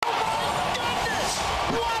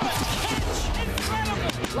What a catch!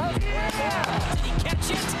 Incredible! Did he catch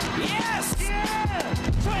it? Yes! Yeah!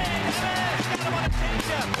 Swing! Got him on a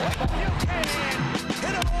changeup. You can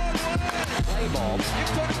hit a home run. Play ball. You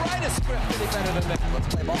couldn't write a script any better than that. Let's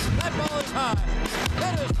play ball. That ball is high.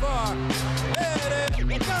 That is far. There it is.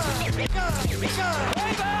 Gone.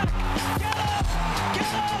 Way back. Get up. Get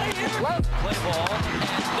out of here. Well, play ball.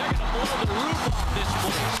 And they're going to blow the roof off this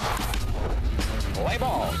place. Play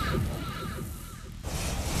ball.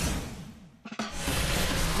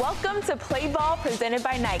 Welcome to Play Ball presented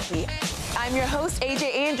by Nike. I'm your host,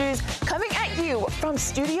 AJ Andrews, coming at you from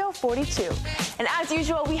Studio 42. And as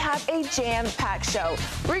usual, we have a jam-packed show.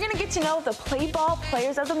 We're going to get to know the Play Ball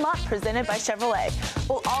Players of the Month presented by Chevrolet.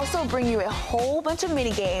 We'll also bring you a whole bunch of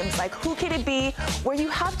mini games like Who Could It Be, where you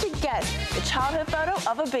have to guess the childhood photo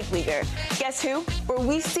of a big leaguer. Guess Who, where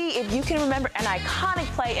we see if you can remember an iconic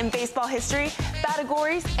play in baseball history,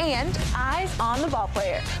 categories, and Eyes on the Ball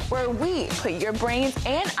Player, where we put your brains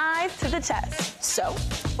and eyes to the test. So,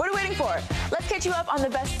 what are we waiting for? Let's catch you up on the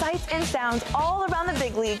best sights and sounds all around the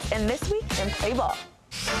big leagues in This Week in Play Ball.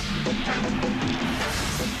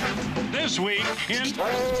 This week in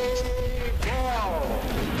Play Ball.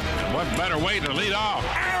 What better way to lead off?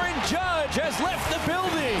 Aaron Judge has left the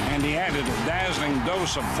building. And he added a dazzling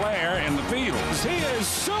dose of flair in the field. He is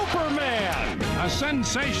Superman. A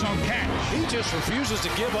sensational catch. He just refuses to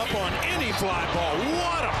give up on any fly ball.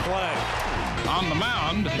 What a play. On the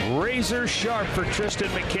mound, razor sharp for Tristan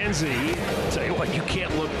McKenzie. Tell you what, you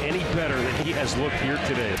can't look any better than he has looked here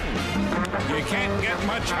today. you can't get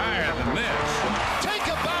much higher than this. Take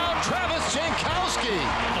a bow, Travis Jankowski.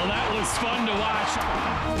 Well, that was fun to watch.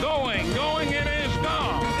 Going, it is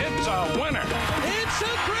gone. It's a winner. It's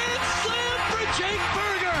a grand slam for Jake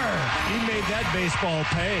Burger. He made that baseball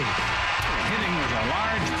pay. Hitting was a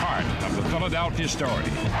large part of the Philadelphia story.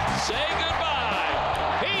 Say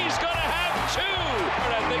goodbye. He's going to have two.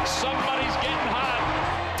 But I think somebody's getting hot.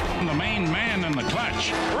 The main man in the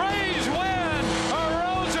clutch. Rays win.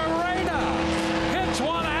 Arozarena hits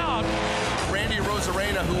one out. Randy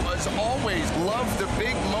Arozarena, who has always loved the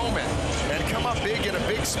big moment and come up big in a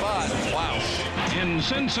big spot. Wow. In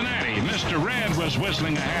Cincinnati, Mr. Red was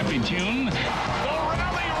whistling a happy tune. The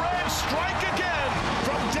Rally Reds strike again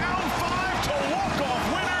from down 5 to walk-off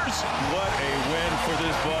winners. What a win for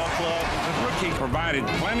this ball club. The rookie provided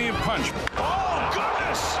plenty of punch. Oh,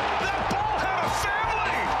 goodness! That ball had a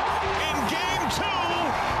family! In Game 2,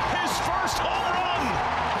 his first home run.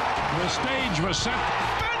 The stage was set.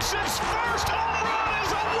 Benson's first home run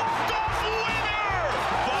is a walk-off winner!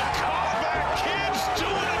 The comeback kids do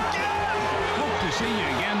it again! Hope to see you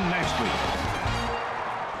again next week.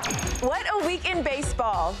 What a week in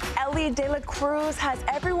baseball. Ellie De La Cruz has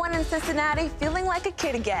everyone in Cincinnati feeling like a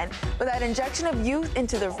kid again with that injection of youth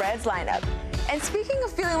into the Reds lineup. And speaking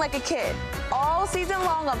of feeling like a kid, all season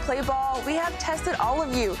long on Play Ball, we have tested all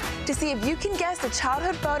of you to see if you can guess the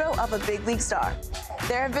childhood photo of a big league star.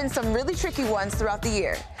 There have been some really tricky ones throughout the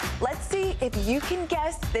year. Let's see if you can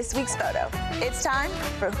guess this week's photo. It's time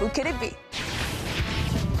for Who Could It Be?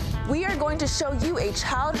 We are going to show you a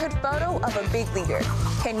childhood photo of a big leaguer.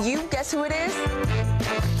 Can you guess who it is?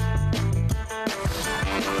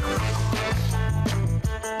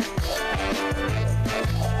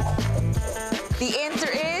 The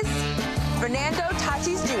answer is Fernando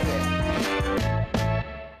Tatis Jr.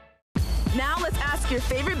 Now let's ask your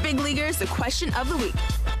favorite big leaguers the question of the week.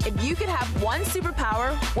 If you could have one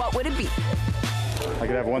superpower, what would it be? I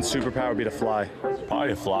could have one superpower, would be to fly. Probably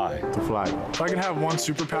to fly. To fly. If I could have one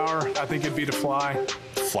superpower, I think it'd be to fly.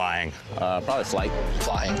 Flying. Probably flight.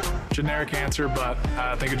 Flying. Generic answer, but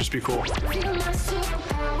I think it'd just be cool.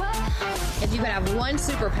 If you could have one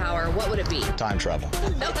superpower, what would it be? Time travel.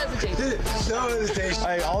 No hesitation. No hesitation.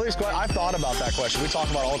 Hey, all these questions, I've thought about that question. We talk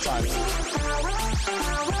about it all the time.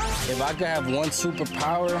 If I could have one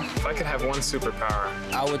superpower, If I could have one superpower,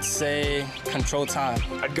 I would say control time.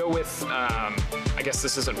 I'd go with, I guess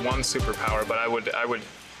this isn't one superpower, but I would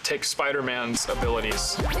take Spider-Man's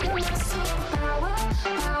abilities.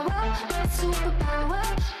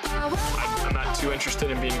 I'm not too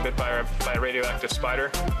interested in being bit by a radioactive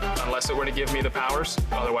spider, unless it were to give me the powers.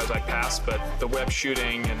 Otherwise, I'd pass. But the web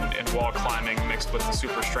shooting and wall climbing mixed with the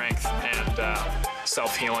super strength and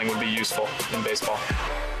self-healing would be useful in baseball.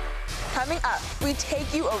 Coming up, we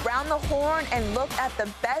take you around the horn and look at the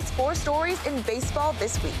best 4 stories in baseball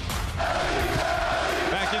this week.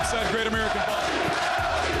 Back inside Great American Ball.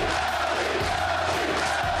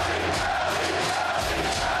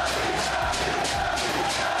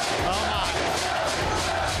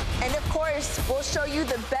 And of course, we'll show you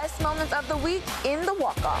the best moments of the week in the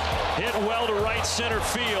walk-off. Hit well to right center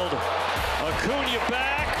field. Acuna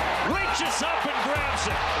back, reaches up and grabs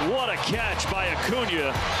it. What a catch by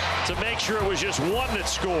Acuna to make sure it was just one that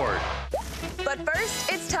scored. But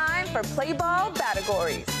first, it's time for Play Ball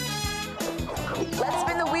categories. Let's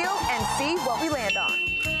spin the wheel and see what we land on.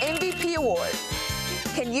 MVP awards.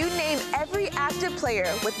 Can you name every active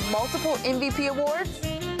player with multiple MVP awards?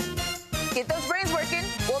 Get those brains working.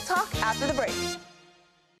 We'll talk after the break.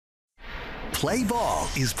 Play Ball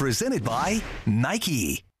is presented by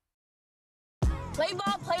Nike. Play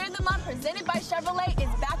Ball Player of the Month presented by Chevrolet is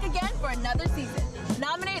back again for another season.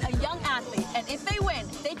 Nominate a young athlete, and if they win,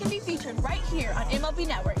 they can be featured right here on MLB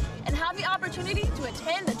Network and have the opportunity to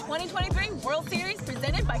attend the 2023 World Series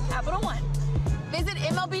presented by Capital One. Visit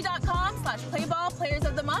MLB.com/Playball Players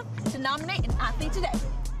of the Month to nominate an athlete today.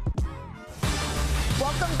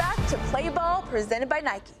 Welcome back to Play Ball presented by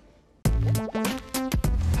Nike.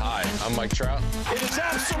 Hi, I'm Mike Trout. It is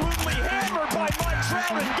absolutely hammered by Mike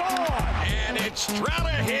Trout and gone. And it's Trout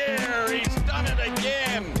here. He's done it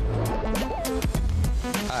again.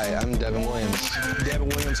 Hi, I'm Devin Williams. Devin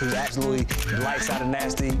Williams, who's absolutely lights out and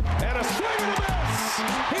nasty. And a swing and a miss.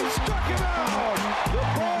 He struck him out. The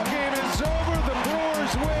ball game is over. The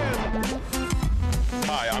Brewers win.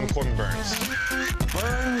 Hi, I'm Corbin Burns.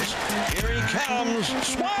 Burns, here he comes.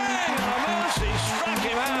 Swing and a miss. He struck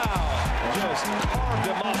him out. Just carved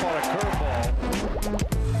him up on a curveball.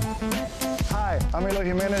 Hi, I'm Eloy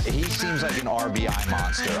Jimenez. He seems like an RBI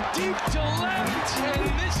monster. Deep to left,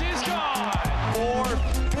 and this is gone.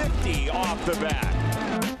 450 off the bat.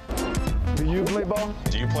 Do you play ball?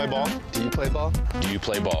 Do you play ball? Do you play ball? Do you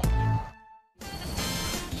play ball?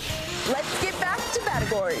 Let's get back to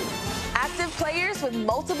categories. Active players with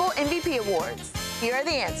multiple MVP awards. Here are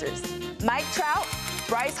the answers. Mike Trout,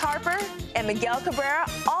 Bryce Harper, and Miguel Cabrera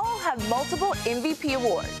all have multiple MVP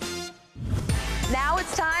awards. Now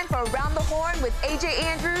it's time for Around the Horn with AJ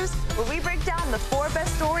Andrews, where we break down the 4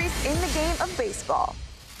 best stories in the game of baseball.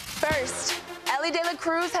 First, Elly De La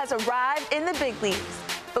Cruz has arrived in the big leagues.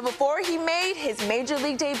 But before he made his major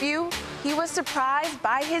league debut, he was surprised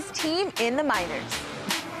by his team in the minors.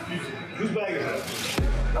 Whose bag is that?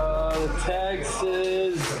 The tag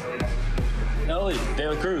says Elly De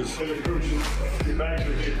La Cruz. De La Cruz. Your bags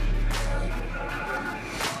are here.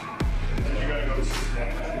 You gotta go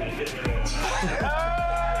sit down.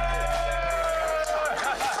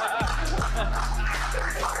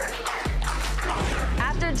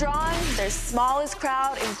 After drawing their smallest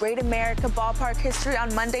crowd in Great America ballpark history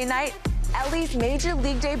on Monday night, Elly's major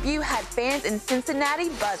league debut had fans in Cincinnati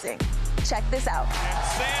buzzing. Check this out. And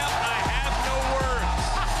Sam, I have no words.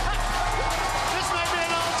 This may be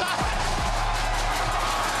an all-time.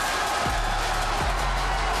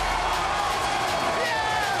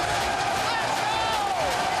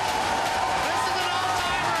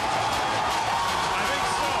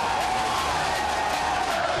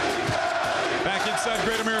 Back inside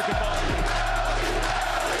Great American Ball.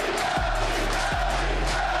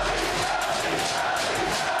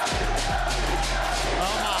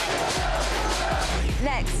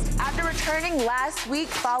 Next, after returning last week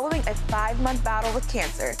following a 5-month battle with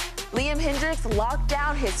cancer, Liam Hendriks locked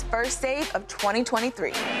down his first save of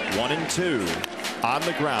 2023. 1-2 on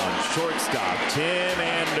the ground. Shortstop Tim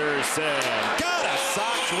Anderson got a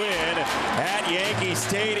Sox win at Yankee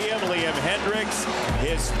Stadium. Liam Hendriks,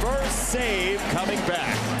 his first save coming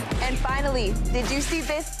back. And finally, did you see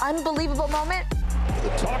this unbelievable moment? The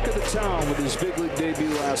talk of the town with his big league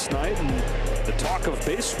debut last night and the talk of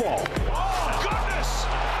baseball. Oh, goodness!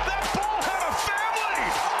 That ball had a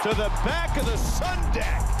family! To the back of the sun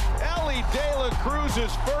deck. Elly De La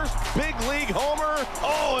Cruz's first big league homer.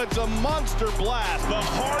 Oh, it's a monster blast. The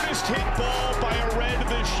hardest hit ball by a Red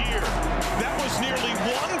this year. That was nearly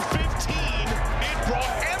 115. It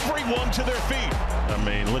brought everyone to their feet. I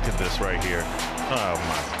mean, look at this right here. Oh,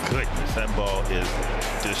 my goodness. That ball is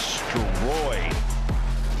destroyed.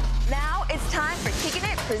 Now it's time for Kicking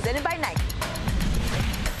It, presented by Nike.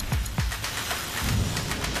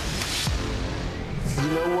 You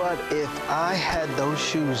know what? If I had those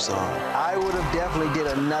shoes on, I would have definitely did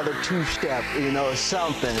another 2-step, you know,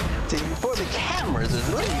 something for the cameras. It's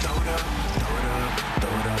really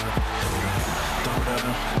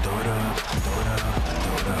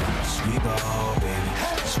Sweet ball, baby.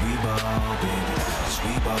 Sweet ball, baby.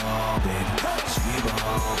 Sweet ball, baby. Sweet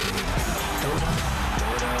ball, baby.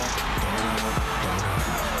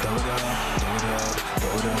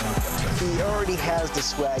 He already has the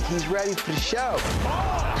swag. He's ready for the show.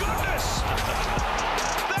 Oh, goodness!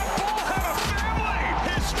 That ball had a family!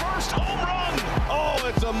 His first home run! Oh,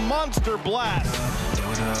 it's a monster blast.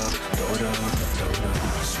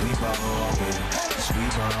 Sweet ball, baby.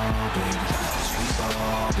 Sweet ball, baby. Sweet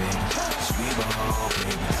ball, baby. sweet ball,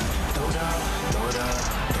 baby. Throw it up, throw it up,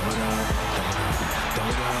 throw it up, throw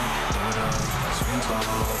it up, throw it up, sweet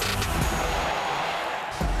ball, baby.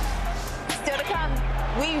 Still to come,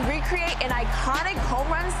 we recreate an iconic home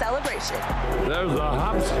run celebration. There's a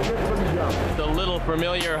hop, skip, and jump. The little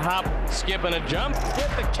familiar hop, skip, and a jump. Get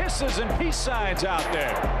the kisses and peace signs out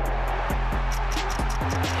there.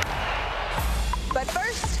 But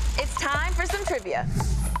first, it's time for some trivia.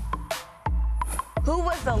 Who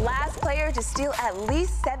was the last player to steal at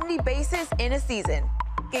least 70 bases in a season?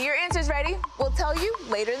 Get your answers ready. We'll tell you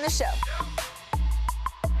later in the show.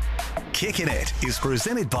 Kicking It is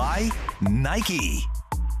presented by Nike.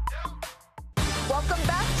 Welcome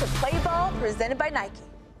back to Play Ball, presented by Nike.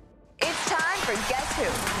 It's time for Guess Who.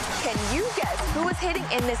 Can you guess who was hitting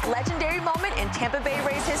in this legendary moment in Tampa Bay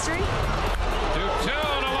Rays history? 2-2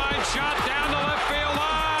 and a line shot down the left field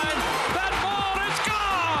line. That ball is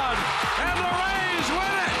gone, and the Rays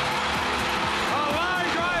win it. A line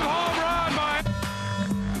drive home run by,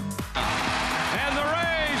 and the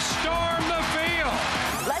Rays storm the field.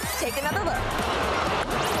 Let's take another look.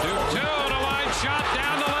 2-2 and a line shot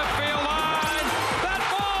down the left field line. That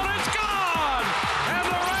ball is gone, and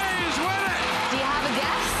the Rays win it. Do you have a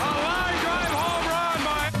guess? A line drive home run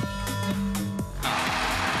by,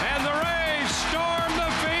 and the Rays storm the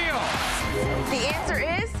field. The answer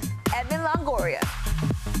is Edmund Longoria.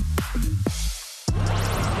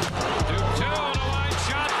 2-2 and a line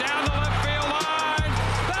shot down the left field line.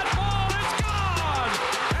 That ball is gone,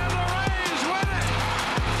 and the Rays win it.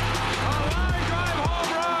 A line drive home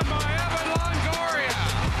run by Evan Longoria,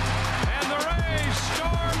 and the Rays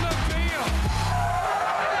storm the field.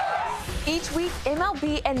 Each week,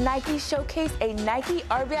 MLB and Nike showcase a Nike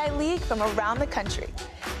RBI League from around the country.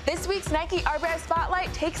 This week's Nike RBI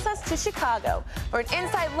Spotlight takes us to Chicago for an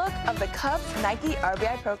inside look of the Cubs Nike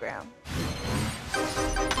RBI program.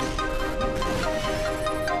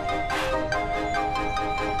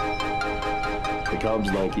 The Cubs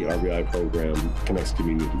Nike RBI program connects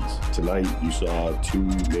communities. Tonight, you saw two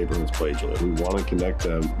neighborhoods play each other. We want to connect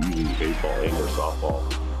them using baseball and or softball.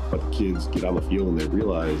 But the kids get on the field and they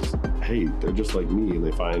realize, hey, they're just like me, and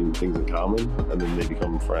they find things in common, and then they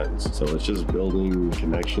become friends. So it's just building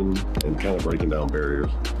connection and kind of breaking down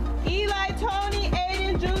barriers. Eli, Tony,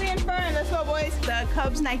 Aiden, Julian, Fern, let's go, boys. The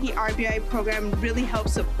Cubs Nike RBI program really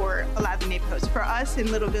helps support a lot of the neighborhoods. For us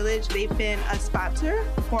in Little Village, they've been a sponsor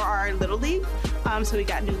for our Little League. So we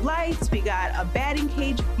got new lights, we got a batting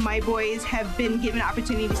cage. My boys have been given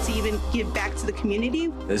opportunities to even give back to the community.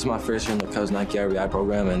 This is my first year in the Cubs Nike RBI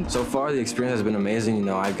program, and so far the experience has been amazing. You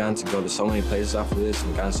know, I've gotten to go to so many places off of this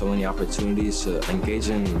and gotten so many opportunities to engage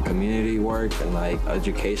in community work and like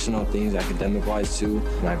educational things, academic-wise too.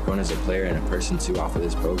 And I've grown as a player and a person too off of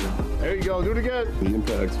this program. There you go, do it again. The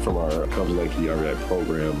impact from our Cubs Nike RBI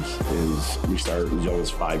programs is we start as young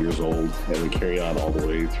as 5 years old and we carry on all the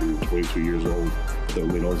way through 22 years old. Then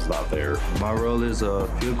we know it's not there. My role is a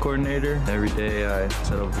field coordinator. Every day I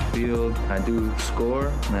set up the field, I do score,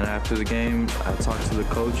 and then after the game, I talk to the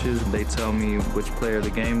coaches. They tell me which player of the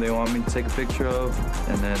game they want me to take a picture of,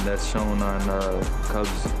 and then that's shown on Cubs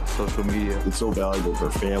social media. It's so valuable for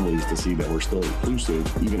families to see that we're still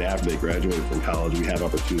inclusive. Even after they graduate from college, we have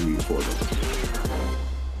opportunities for them.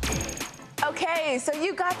 Okay, so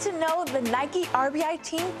you got to know the Nike RBI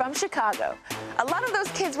team from Chicago. A lot of those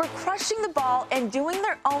kids were crushing the ball and doing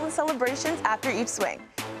their own celebrations after each swing.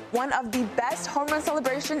 One of the best home run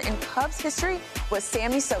celebrations in Cubs history was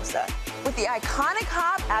Sammy Sosa, with the iconic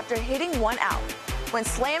hop after hitting one out. When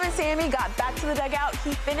Slammin' Sammy got back to the dugout,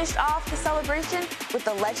 he finished off the celebration with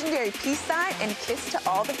the legendary peace sign and kiss to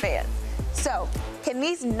all the fans. So, can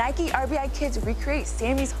these Nike RBI kids recreate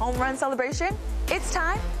Sammy's home run celebration? It's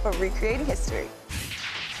time for Recreating History.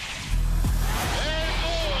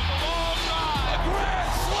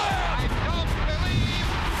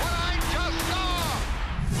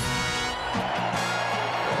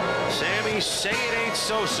 Sammy, say it ain't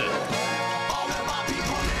Sosa.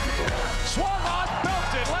 Swung on,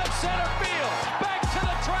 belted, left center field, back to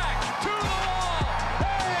the track, to the wall.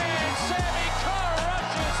 Hey, Sammy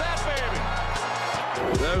crushes that baby.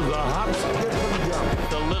 There's a hop, skip, and jump.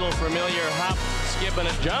 The little familiar hop, skip, and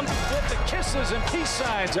a jump. Get the kisses and peace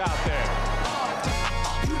signs out there.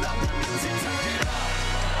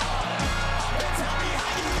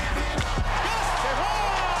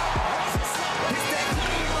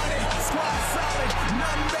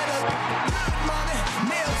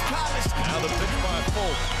 Now the pitch by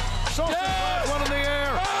Fultz. Sosa flies one in the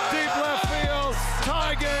air. Deep left field.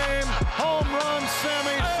 Tie game. Home run,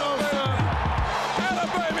 Sammy Sosa. And a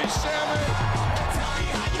baby, Sammy.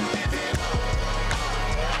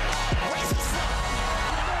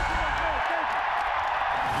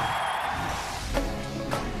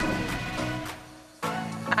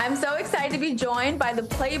 excited to be joined by the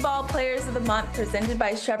Play Ball Players of the Month presented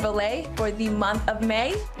by Chevrolet for the month of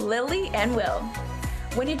May, Lily and Will.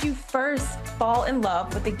 When did you first fall in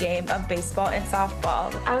love with the game of baseball and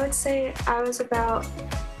softball? I would say I was about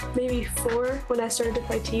maybe 4 when I started to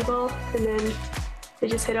play T-ball, and then it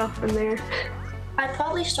just hit off from there. I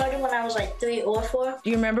probably started when I was like 3 or 4. Do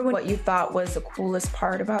you remember what you thought was the coolest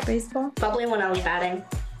part about baseball? Probably when I was batting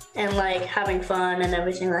and like having fun and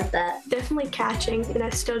everything like that. Definitely catching, and I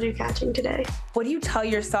still do catching today. What do you tell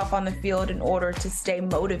yourself on the field in order to stay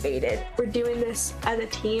motivated? We're doing this as a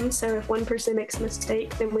team, so if one person makes a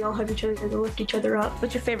mistake, then we all have each other to lift each other up.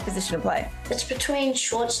 What's your favorite position to play? It's between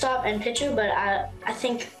shortstop and pitcher, but I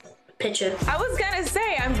think pitcher. I was gonna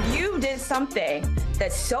say, you did something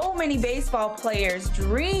that so many baseball players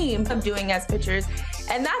dream of doing as pitchers,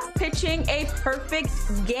 and that's pitching a perfect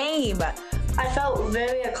game. I felt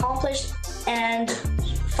very accomplished and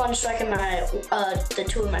fun striking the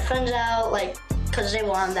 2 of my friends out, like, because they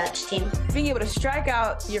were on that team. Being able to strike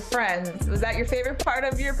out your friends, was that your favorite part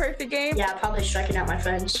of your perfect game? Yeah, probably striking out my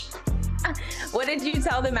friends. What did you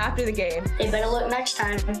tell them after the game? They better look next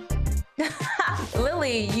time.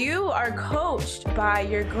 Lily, you are coached by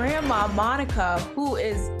your grandma, Monica, who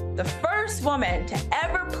is the first woman to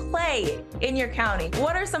ever play in your county.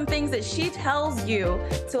 What are some things that she tells you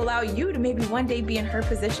to allow you to maybe one day be in her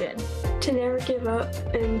position? To never give up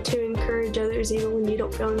and to encourage others even when you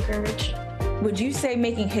don't feel encouraged. Would you say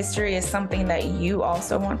making history is something that you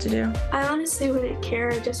also want to do? I honestly wouldn't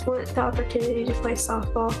care. I just want the opportunity to play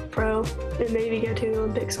softball pro and maybe go to the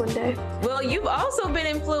Olympics one day. Well, you've also been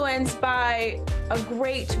influenced by a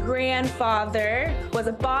great-grandfather, was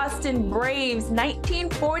a Boston Braves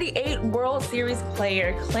 1948 World Series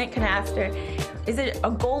player, Clint Canaster. Is it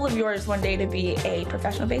a goal of yours one day to be a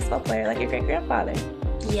professional baseball player like your great-grandfather?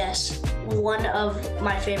 Yes, one of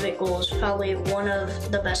my favorite goals, probably one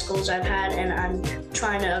of the best goals I've had, and I'm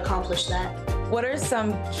trying to accomplish that. What are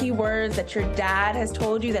some key words that your dad has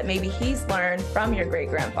told you that maybe he's learned from your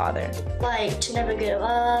great-grandfather? Like to never give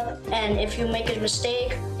up, and if you make a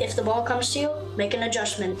mistake, if the ball comes to you, make an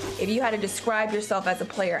adjustment. If you had to describe yourself as a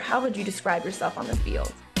player, how would you describe yourself on the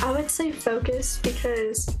field? I would say focus,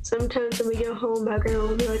 because sometimes when we go home, my grandma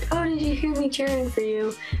will be like, oh, did you hear me cheering for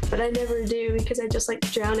you? But I never do, because I just like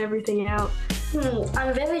drown everything out.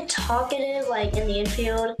 I'm very talkative, like in the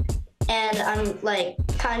infield, and I'm like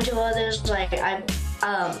kind to others. Like I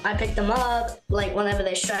pick them up, like whenever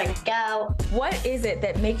they strike out. What is it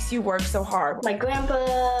that makes you work so hard? My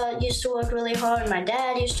grandpa used to work really hard. My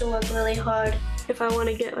dad used to work really hard. If I want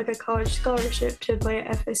to get like a college scholarship to play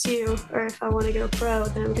at FSU, or if I want to go pro,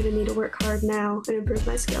 then I'm going to need to work hard now and improve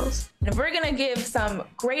my skills. And if we're going to give some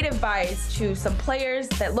great advice to some players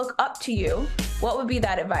that look up to you, what would be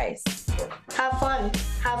that advice? Have fun,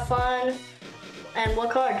 and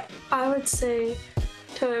work hard. I would say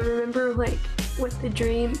to remember like what the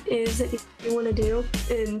dream is that you want to do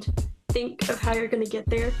and think of how you're going to get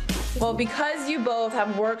there. Well, because you both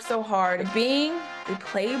have worked so hard, being the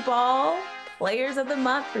Play Ball Players of the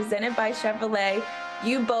Month presented by Chevrolet,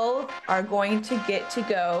 you both are going to get to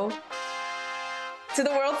go to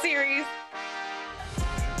the World Series.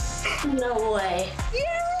 No way.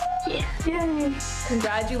 Yeah. Yay.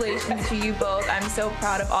 Congratulations to you both. I'm so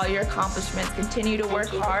proud of all your accomplishments. Continue to work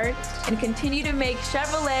hard and continue to make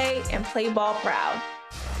Chevrolet and Play Ball proud.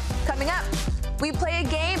 Coming up, we play a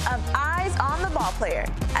game of Eyes on the Ball Player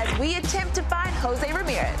as we attempt to find Jose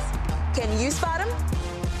Ramirez. Can you spot him?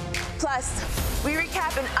 Plus, we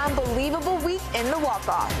recap an unbelievable week in the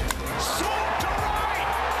walk-off. Swoop to right!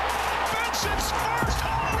 Benson's first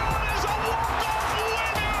home run is a walk-off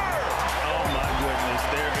winner! Oh my goodness,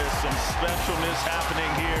 there is some specialness happening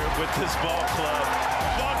here with this ball club.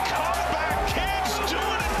 The comeback kids do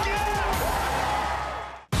it again!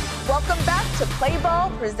 Welcome back to Play Ball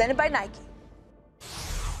presented by Nike.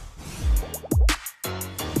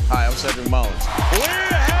 Hi, I'm Cedric Mullins. We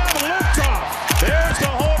have liftoff. There's the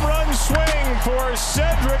home run swing for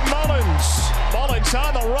Cedric Mullins. Mullins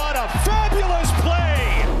on the run, a fabulous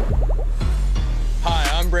play. Hi,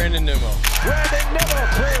 I'm Brandon Nimmo. Brandon Nimmo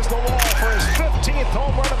clears the wall for his 15th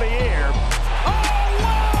home run of the year. Oh,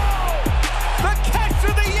 wow! The catch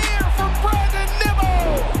of the year for Brandon Nimmo!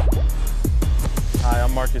 Hi,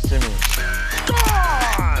 I'm Marcus Semien.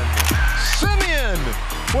 Gone! Semien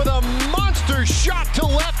with a monster shot to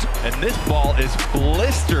left. And this ball is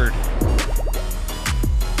blistered.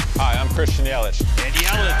 Hi, I'm Christian Yelich. And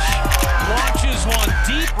Yelich launches one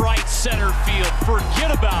deep right center field.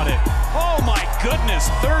 Forget about it. Oh my goodness,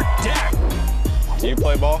 third deck. Do you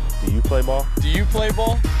play ball? Do you play ball? Do you play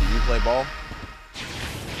ball? Do you play ball?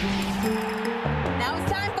 Now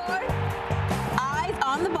it's time for Eyes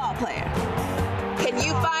on the Ball Player. Can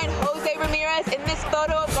you find Jose Ramirez in this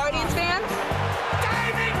photo of Guardians fans?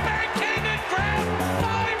 Diving back in and grabbed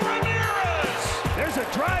by Ramirez. There's a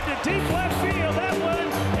drive to deep left field. That one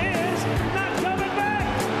is not coming back.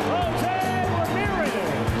 Jose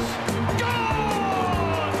Ramirez.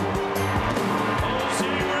 Gone!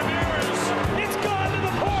 Jose Ramirez. It's gone to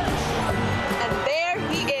the porch. And there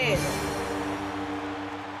he is.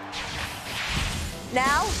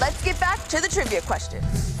 Now, let's get back to the trivia question.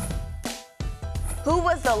 Who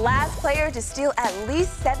was the last player to steal at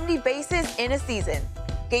least 70 bases in a season?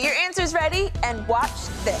 Get your answers ready and watch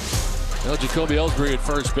this. Well, Jacoby Ellsbury at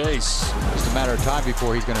first base. Just a matter of time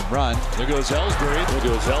before he's going to run. There goes Ellsbury.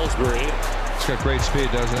 There goes Ellsbury. He's got great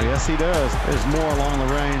speed, doesn't he? Yes, he does. It's more along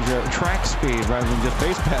the range of track speed rather than just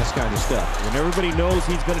base pass kind of stuff. When everybody knows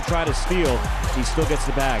he's going to try to steal, he still gets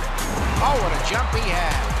the bag. Oh, what a jump he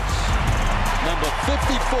has. Number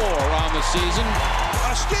 54 on the season.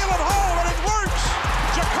 A steal at home, and it works.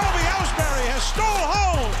 Jacoby Ellsbury has stole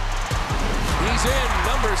home. He's in,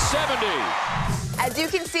 number 70. As you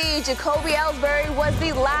can see, Jacoby Ellsbury was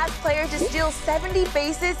the last player to steal 70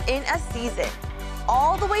 bases in a season,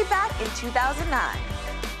 all the way back in 2009.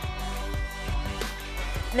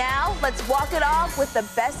 Now, let's walk it off with the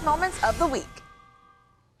best moments of the week.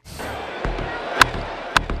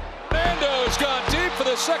 Fernando's gone deep for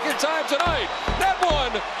the second time tonight. That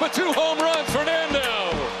one, but 2 home runs, Fernando.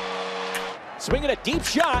 Swinging a deep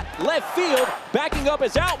shot, left field, backing up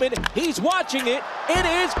as Outman. He's watching it. It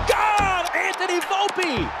is gone! Anthony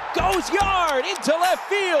Volpe goes yard into left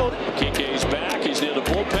field. Kike's back. He's near the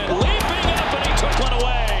bullpen. Leaping up, and he took one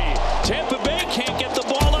away. Tampa Bay can't get the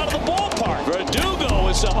ball out of the ballpark. Verdugo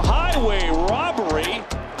with some highway robbery.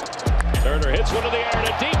 Turner hits one to the air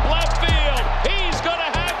to deep left field. He's going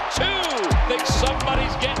to have 2. Think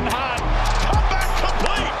somebody's getting hot. Comeback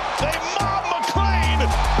complete. They mob McClain.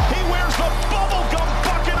 He wears the bubblegum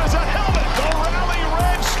bucket as a helmet. The Rally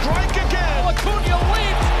Reds strike again. Acuna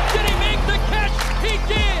leaps. Did he make the catch? He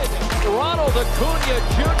did. Ronald Acuna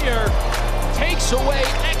Jr. takes away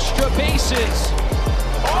extra bases.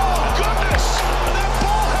 Oh, goodness. That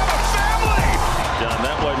ball had a family. John,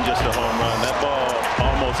 that wasn't just a home run. That ball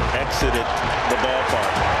almost exited the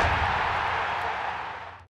ballpark.